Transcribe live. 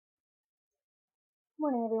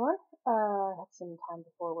Morning, everyone. I have some time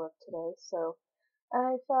before work today, so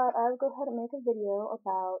I thought I would go ahead and make a video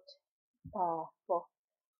about,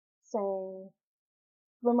 saying,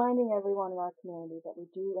 reminding everyone in our community that we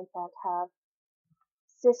do, in fact, have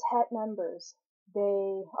Cis Het members.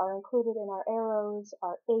 They are included in our arrows,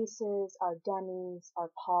 our aces, our demis, our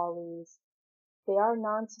polys. They are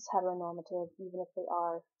non-cis heteronormative, even if they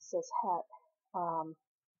are cis het.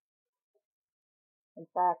 In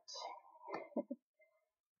fact,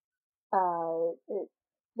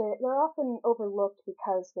 they're often overlooked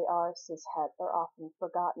because they are cis het. They're often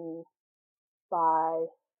forgotten by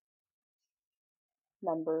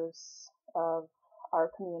members of our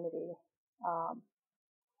community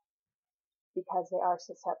because they are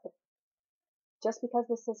cis het. But just because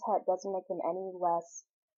they're cis het doesn't make them any less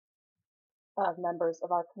of members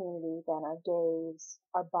of our community than our gays,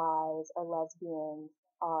 our bis, our lesbians,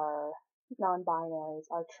 our non-binaries,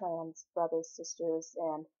 our trans brothers, sisters,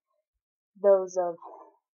 and those of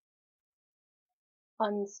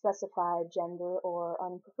unspecified gender or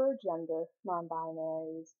unpreferred gender,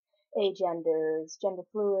 non-binaries, agenders, gender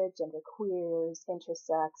fluid, gender queers,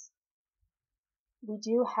 intersex. We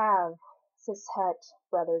do have cis het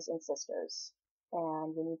brothers and sisters,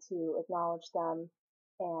 and we need to acknowledge them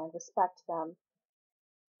and respect them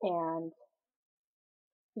and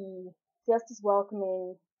be just as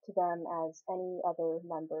welcoming to them as any other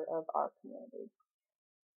member of our community.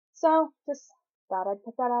 So, just thought I'd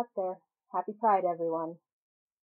put that out there. Happy Pride, everyone.